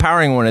and an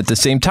empowering one at the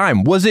same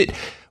time. Was it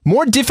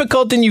more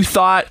difficult than you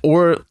thought,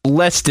 or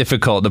less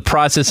difficult, the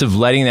process of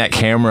letting that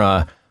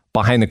camera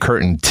behind the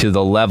curtain to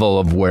the level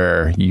of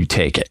where you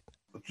take it?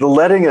 The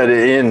letting it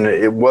in,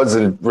 it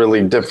wasn't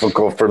really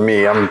difficult for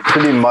me. I'm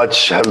pretty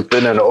much have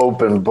been an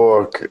open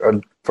book,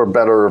 for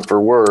better or for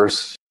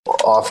worse,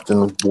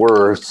 often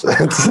worse.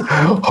 It's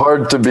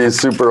hard to be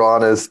super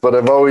honest, but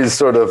I've always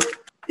sort of,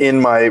 in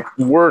my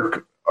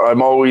work,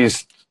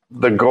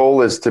 the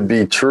goal is to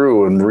be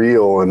true and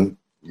real and,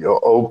 you know,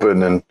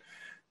 open, and,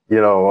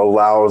 you know,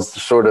 allows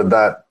sort of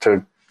that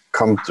to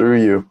come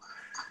through you.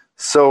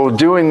 So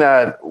doing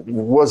that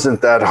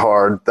wasn't that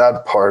hard,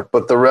 that part,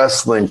 but the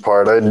wrestling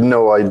part, I had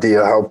no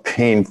idea how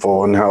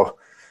painful and how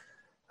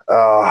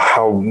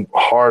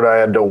hard I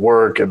had to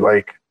work at,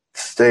 like,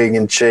 staying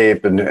in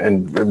shape and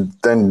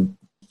then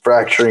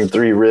fracturing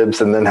 3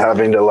 ribs and then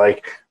having to,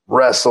 like,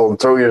 wrestle and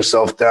throw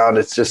yourself down.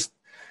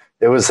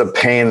 It was a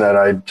pain that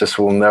I just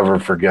will never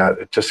forget.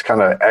 It just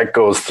kind of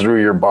echoes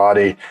through your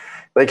body.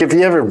 Like if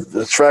you ever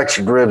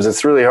fractured ribs,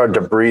 it's really hard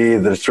to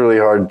breathe. It's really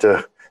hard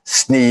to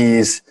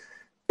sneeze.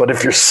 But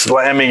if you're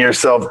slamming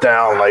yourself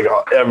down like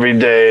every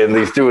day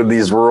and doing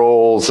these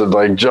rolls and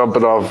like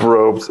jumping off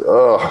ropes,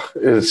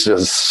 it's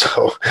just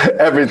so,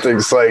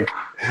 everything's like,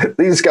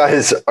 these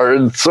guys are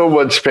in so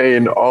much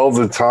pain all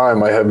the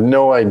time. I have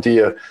no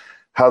idea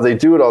how they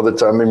do it all the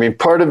time. I mean,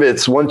 part of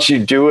it's once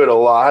you do it a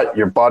lot,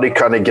 your body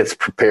kind of gets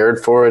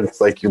prepared for it. It's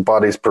like your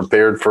body's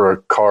prepared for a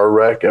car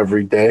wreck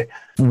every day.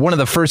 One of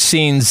the first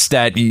scenes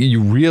that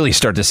you really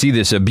start to see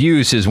this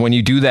abuse is when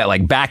you do that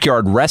like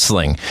backyard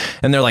wrestling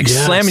and they're like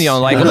slamming you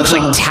on like it looks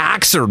like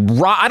tacks or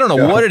I don't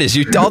know what it is.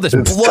 You all this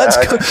blood's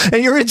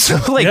and you're in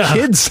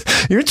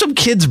some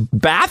kid's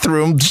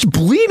bathroom just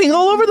bleeding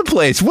all over the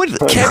place. What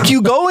kept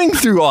you going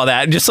through all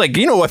that? Just like,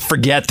 you know what,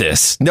 forget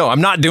this. No, I'm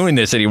not doing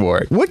this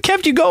anymore. What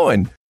kept you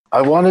going?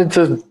 I wanted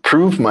to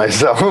prove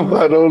myself.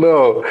 I don't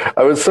know.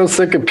 I was so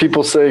sick of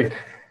people saying,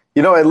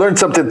 you know, I learned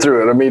something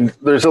through it. I mean,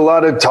 there's a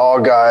lot of tall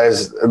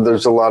guys and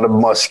there's a lot of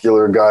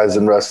muscular guys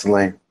in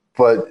wrestling,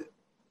 but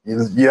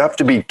you have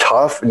to be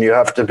tough and you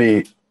have to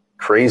be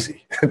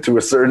crazy to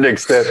a certain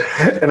extent.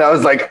 And I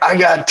was like, I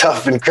got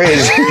tough and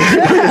crazy.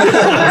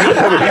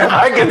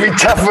 I can be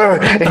tougher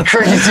and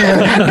crazier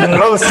than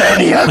most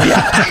any of you.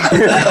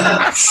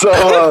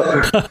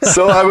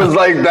 So I was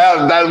like,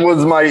 that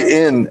was my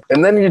in.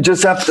 And then you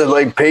just have to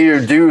like pay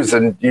your dues,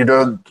 and you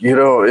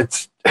know,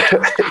 it's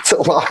a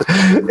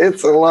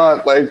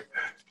lot like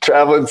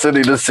traveling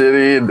city to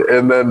city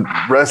and then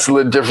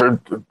wrestling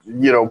different,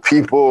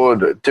 people,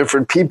 and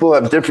different people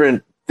have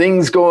different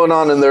things going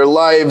on in their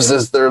lives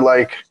as they're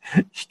like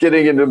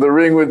getting into the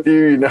ring with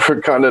you. You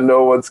never kind of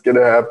know what's going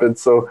to happen.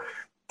 So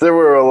there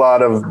were a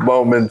lot of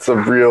moments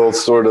of real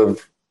sort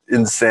of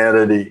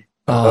insanity.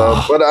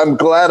 But I'm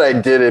glad I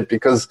did it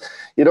because,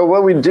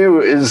 what we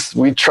do is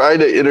we try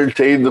to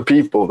entertain the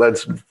people.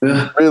 That's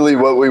really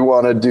what we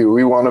want to do.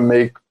 We want to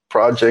make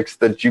projects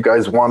that you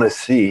guys want to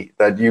see,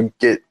 that you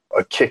get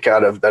a kick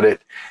out of, that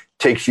it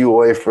takes you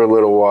away for a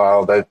little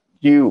while, that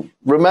you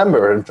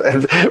remember and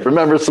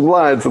remember some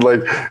lines and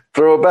like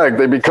throw it back.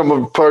 They become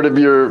a part of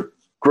your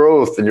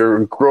growth and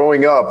your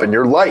growing up and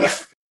your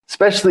life,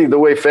 especially the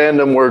way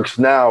fandom works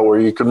now, where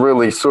you can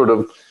really sort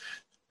of,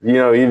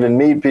 even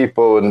meet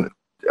people, and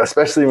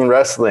especially in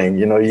wrestling,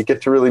 you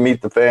get to really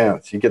meet the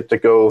fans. You get to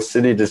go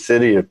city to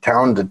city or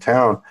town to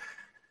town,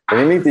 and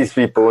you meet these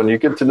people and you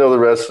get to know the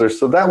wrestlers.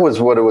 So that was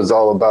what it was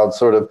all about,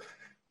 sort of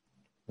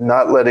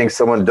not letting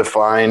someone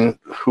define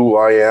who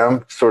I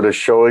am, sort of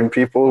showing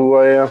people who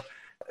I am,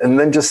 and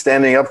then just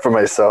standing up for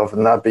myself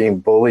and not being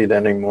bullied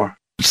anymore.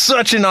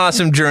 Such an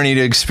awesome journey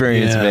to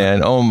experience,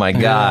 man. Oh my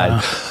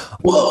God.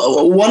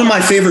 Well, one of my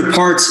favorite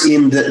parts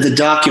in the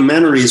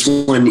documentary is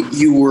when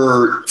you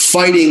were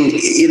fighting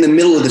in the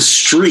middle of the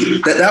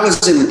street. That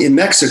was in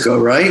Mexico,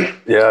 right?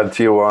 Yeah,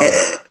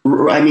 Tijuana.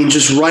 I mean,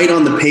 just right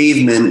on the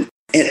pavement.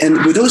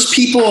 And were those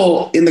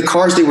people in the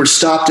cars, they were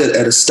stopped at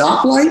a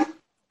stoplight?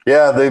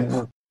 Yeah,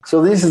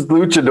 so these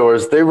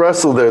luchadors, they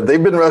wrestle there.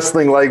 They've been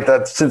wrestling like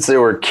that since they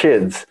were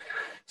kids.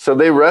 So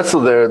they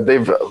wrestle there.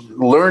 They've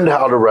learned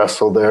how to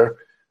wrestle there.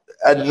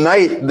 At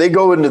night, they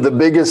go into the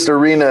biggest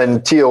arena in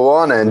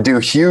Tijuana and do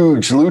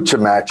huge lucha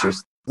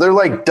matches. They're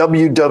like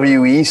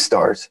WWE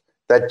stars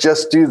that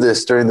just do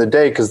this during the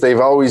day because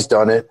they've always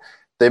done it.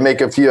 They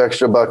make a few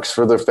extra bucks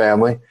for their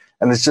family,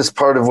 and it's just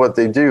part of what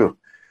they do.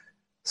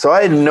 So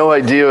I had no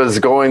idea I was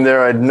going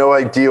there. I had no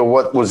idea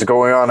what was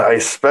going on. I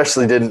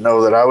especially didn't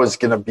know that I was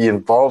going to be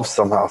involved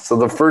somehow. So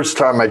the first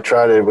time I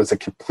tried it was a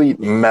complete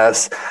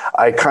mess.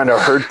 I kind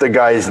of hurt the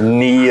guy's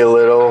knee a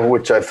little,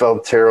 which I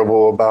felt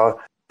terrible about.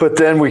 But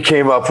then we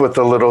came up with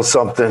a little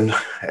something,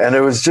 and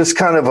it was just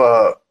kind of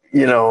a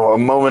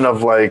moment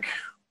of like,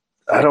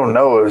 I don't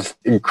know, it was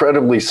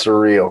incredibly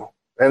surreal.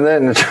 And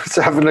then just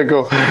having to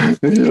go,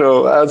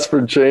 ask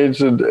for change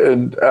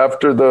and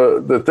after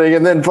the thing,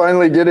 and then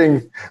finally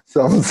getting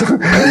there's a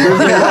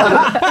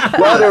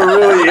lot of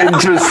really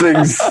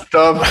interesting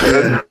stuff.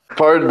 And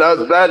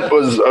that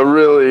was a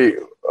really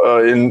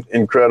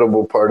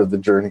incredible part of the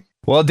journey.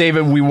 Well,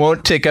 David, we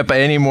won't take up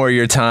any more of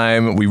your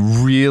time. We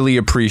really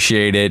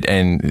appreciate it.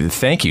 And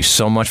thank you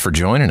so much for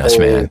joining us,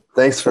 man.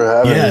 Thanks for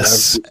having me. I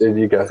appreciate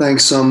you guys.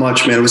 Thanks so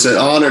much, man. It was an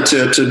honor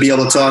to be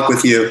able to talk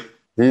with you.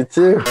 You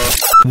too.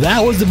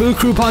 That was the Boo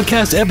Crew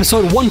Podcast,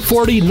 episode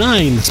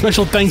 149.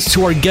 Special thanks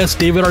to our guest,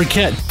 David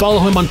Arquette. Follow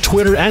him on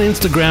Twitter and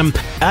Instagram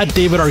at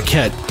David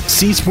Arquette.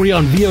 See Spree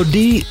on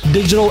VOD,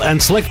 digital,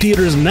 and select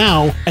theaters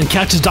now, and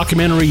catch his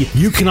documentary,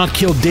 You Cannot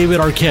Kill David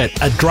Arquette,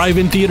 at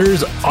drive-in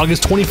theaters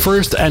August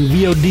 21st and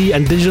VOD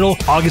and digital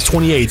August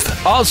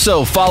 28th.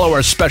 Also, follow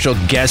our special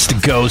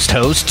guest ghost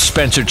host,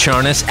 Spencer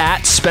Charnas,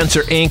 at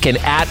Spencer Inc. and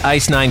at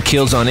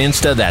Ice9Kills on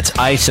Insta. That's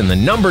Ice and the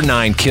number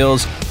 9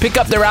 Kills. Pick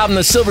up their album,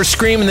 The Silver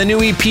Scream, and the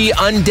new EP,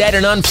 Undead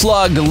and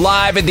Unplugged,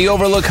 live at the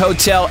Overlook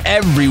Hotel,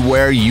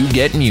 everywhere you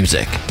get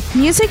music.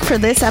 Music for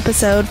this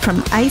episode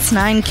from Ice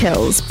 9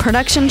 Kills.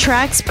 Production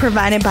tracks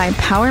provided by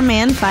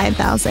Powerman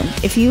 5000.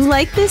 If you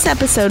like this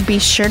episode, be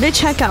sure to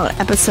check out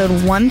episode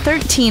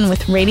 113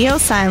 with Radio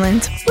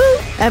Silence. Woo!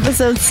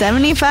 Episode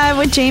 75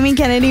 with Jamie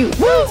Kennedy.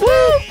 Woo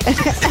woo! And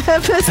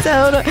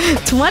episode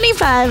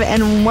 25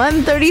 and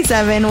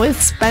 137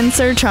 with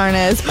Spencer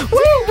Charnas. Woo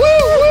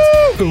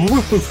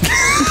woo woo!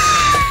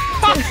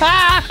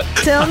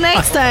 Till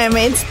next time,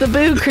 it's the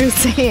Boo Crew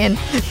saying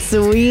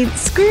sweet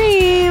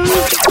screams.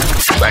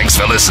 Thanks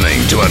for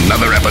listening to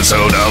another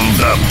episode of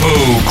the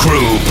Boo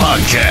Crew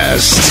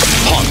Podcast.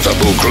 Haunt the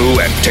Boo Crew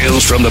at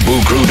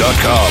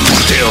talesfromthebooCrew.com.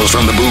 Tales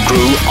from the Boo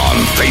Crew on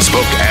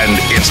Facebook and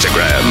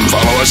Instagram.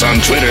 Follow us on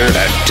Twitter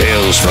at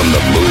Tales from the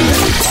Boo.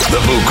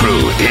 The Boo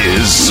Crew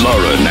is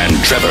Lauren and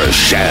Trevor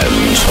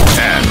Shand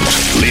and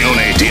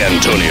Leone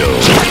D'Antonio.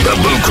 The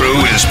Boo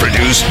Crew is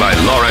produced by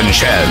Lauren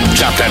Shand,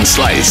 chopped and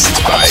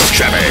sliced by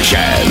Trevor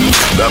Shand.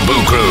 The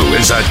Boo Crew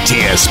is a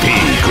TSP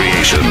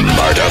creation,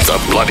 part of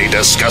the Bloody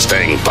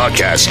Disgusting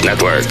Podcast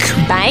Network.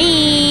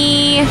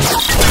 Bye.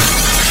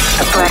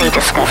 The Bloody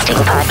Disgusting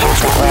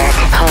Podcast Network,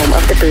 home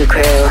of the Boo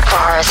Crew. For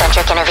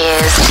horror-centric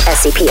interviews,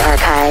 SCP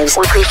archives,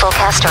 weekly full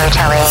cast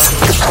storytelling,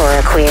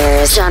 horror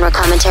queers, genre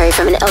commentary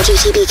from an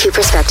LGBTQ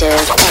perspective,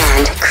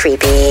 and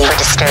creepy. For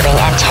disturbing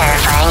and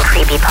terrifying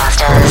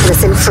creepypastas.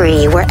 Listen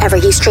free wherever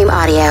you stream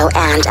audio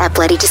and at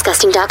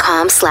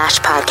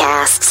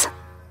bloodydisgusting.com/podcasts.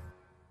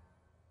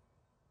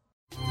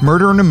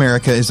 Murder in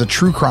America is a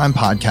true crime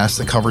podcast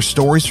that covers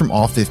stories from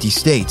all 50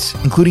 states,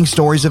 including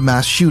stories of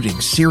mass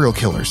shootings, serial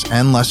killers,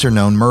 and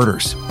lesser-known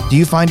murders. Do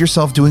you find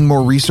yourself doing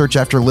more research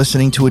after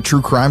listening to a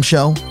true crime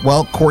show?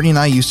 Well, Courtney and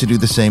I used to do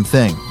the same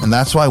thing, and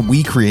that's why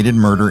we created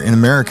Murder in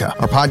America.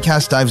 Our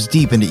podcast dives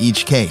deep into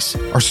each case.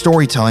 Our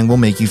storytelling will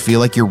make you feel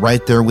like you're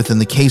right there within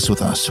the case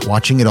with us,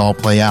 watching it all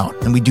play out,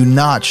 and we do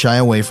not shy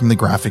away from the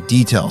graphic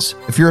details.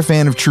 If you're a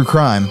fan of true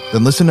crime,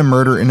 then listen to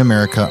Murder in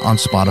America on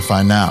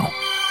Spotify now.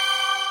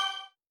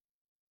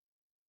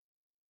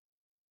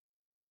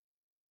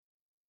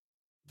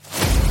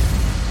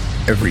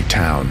 Every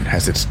town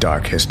has its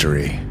dark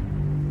history.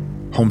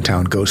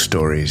 Hometown Ghost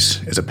Stories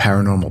is a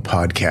paranormal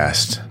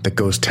podcast that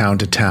goes town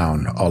to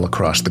town all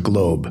across the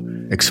globe,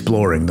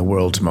 exploring the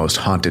world's most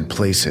haunted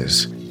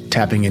places,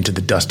 tapping into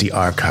the dusty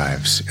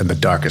archives and the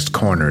darkest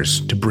corners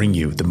to bring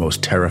you the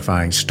most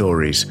terrifying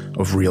stories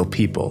of real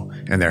people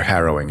and their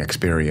harrowing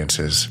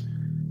experiences.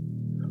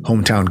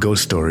 Hometown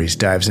Ghost Stories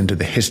dives into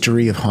the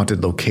history of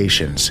haunted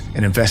locations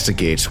and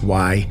investigates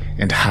why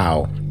and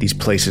how these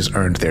places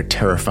earned their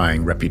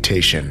terrifying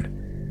reputation.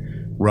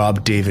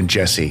 Rob, Dave, and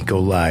Jesse go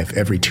live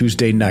every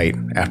Tuesday night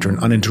after an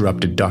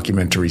uninterrupted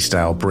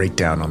documentary-style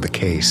breakdown on the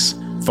case,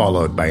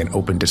 followed by an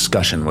open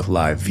discussion with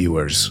live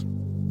viewers.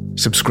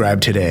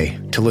 Subscribe today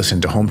to listen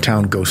to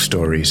Hometown Ghost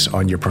Stories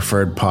on your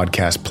preferred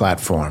podcast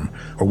platform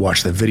or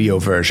watch the video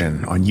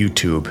version on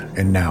YouTube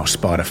and now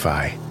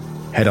Spotify.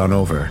 Head on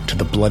over to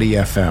the Bloody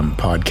FM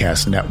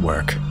Podcast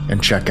Network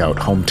and check out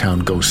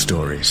Hometown Ghost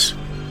Stories,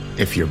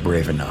 if you're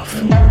brave enough.